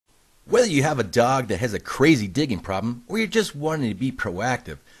Whether you have a dog that has a crazy digging problem or you're just wanting to be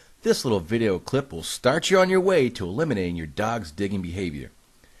proactive, this little video clip will start you on your way to eliminating your dog's digging behavior.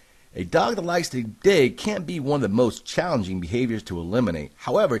 A dog that likes to dig can't be one of the most challenging behaviors to eliminate.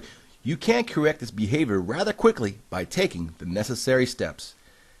 However, you can correct this behavior rather quickly by taking the necessary steps.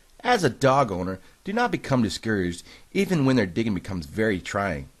 As a dog owner, do not become discouraged even when their digging becomes very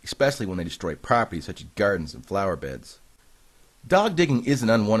trying, especially when they destroy property such as gardens and flower beds. Dog digging is an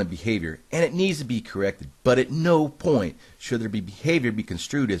unwanted behavior and it needs to be corrected, but at no point should their behavior be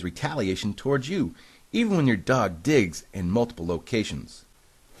construed as retaliation towards you, even when your dog digs in multiple locations.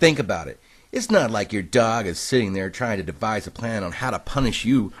 Think about it. It's not like your dog is sitting there trying to devise a plan on how to punish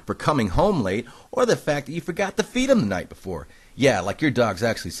you for coming home late or the fact that you forgot to feed him the night before. Yeah, like your dog's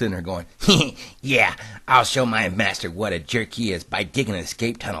actually sitting there going, yeah, I'll show my master what a jerk he is by digging an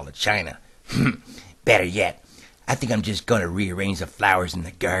escape tunnel to China. Better yet, I think I'm just going to rearrange the flowers in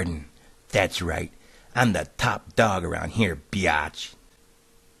the garden. That's right. I'm the top dog around here, biatch.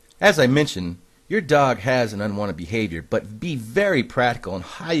 As I mentioned, your dog has an unwanted behavior, but be very practical on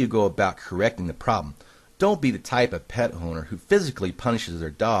how you go about correcting the problem. Don't be the type of pet owner who physically punishes their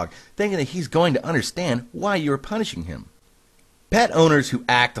dog, thinking that he's going to understand why you are punishing him. Pet owners who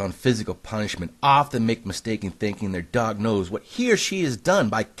act on physical punishment often make the mistake in thinking their dog knows what he or she has done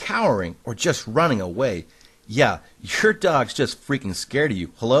by cowering or just running away. Yeah, your dog's just freaking scared of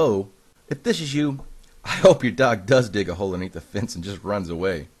you. Hello? If this is you, I hope your dog does dig a hole underneath the fence and just runs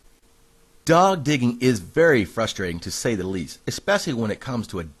away. Dog digging is very frustrating to say the least, especially when it comes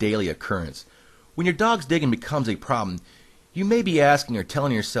to a daily occurrence. When your dog's digging becomes a problem, you may be asking or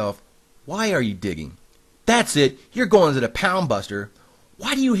telling yourself, why are you digging? That's it, you're going to the pound buster.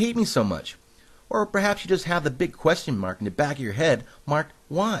 Why do you hate me so much? Or perhaps you just have the big question mark in the back of your head marked,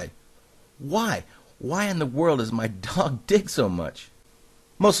 why? Why? Why in the world does my dog dig so much?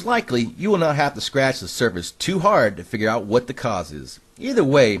 Most likely, you will not have to scratch the surface too hard to figure out what the cause is. Either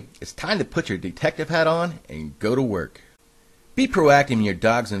way, it's time to put your detective hat on and go to work. Be proactive in your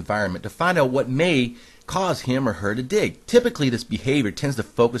dog's environment to find out what may cause him or her to dig. Typically, this behavior tends to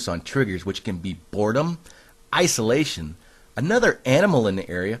focus on triggers which can be boredom, isolation, another animal in the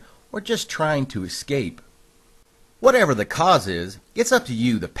area, or just trying to escape. Whatever the cause is, it's up to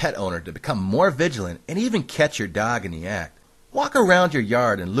you, the pet owner, to become more vigilant and even catch your dog in the act. Walk around your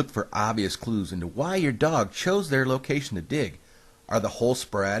yard and look for obvious clues into why your dog chose their location to dig. Are the holes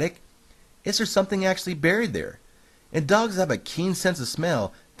sporadic? Is there something actually buried there? And dogs have a keen sense of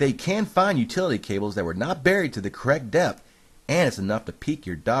smell. They can find utility cables that were not buried to the correct depth, and it's enough to pique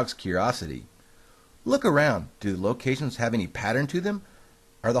your dog's curiosity. Look around. Do the locations have any pattern to them?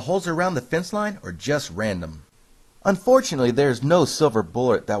 Are the holes around the fence line or just random? Unfortunately, there is no silver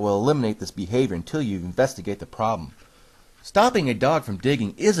bullet that will eliminate this behavior until you investigate the problem. Stopping a dog from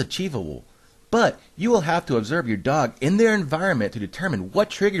digging is achievable, but you will have to observe your dog in their environment to determine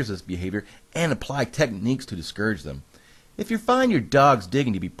what triggers this behavior and apply techniques to discourage them. If you find your dog's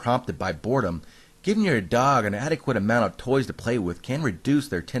digging to be prompted by boredom, giving your dog an adequate amount of toys to play with can reduce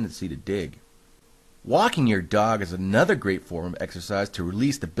their tendency to dig. Walking your dog is another great form of exercise to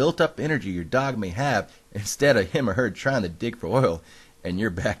release the built-up energy your dog may have instead of him or her trying to dig for oil in your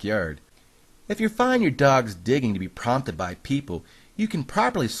backyard. If you find your dog's digging to be prompted by people, you can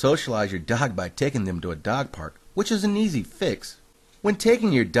properly socialize your dog by taking them to a dog park, which is an easy fix. When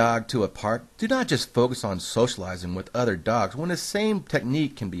taking your dog to a park, do not just focus on socializing with other dogs when the same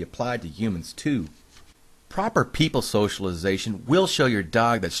technique can be applied to humans too. Proper people socialization will show your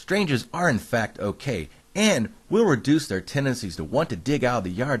dog that strangers are in fact okay and will reduce their tendencies to want to dig out of the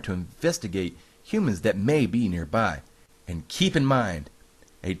yard to investigate humans that may be nearby. And keep in mind,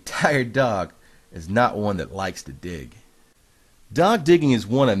 a tired dog is not one that likes to dig. Dog digging is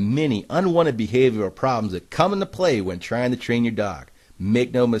one of many unwanted behavioral problems that come into play when trying to train your dog.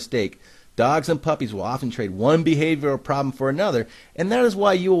 Make no mistake, dogs and puppies will often trade one behavioral problem for another, and that is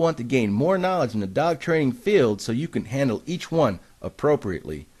why you will want to gain more knowledge in the dog training field so you can handle each one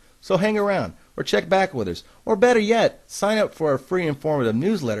appropriately. So hang around, or check back with us, or better yet, sign up for our free informative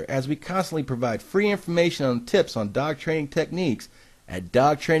newsletter as we constantly provide free information on tips on dog training techniques at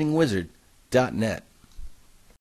dogtrainingwizard.net.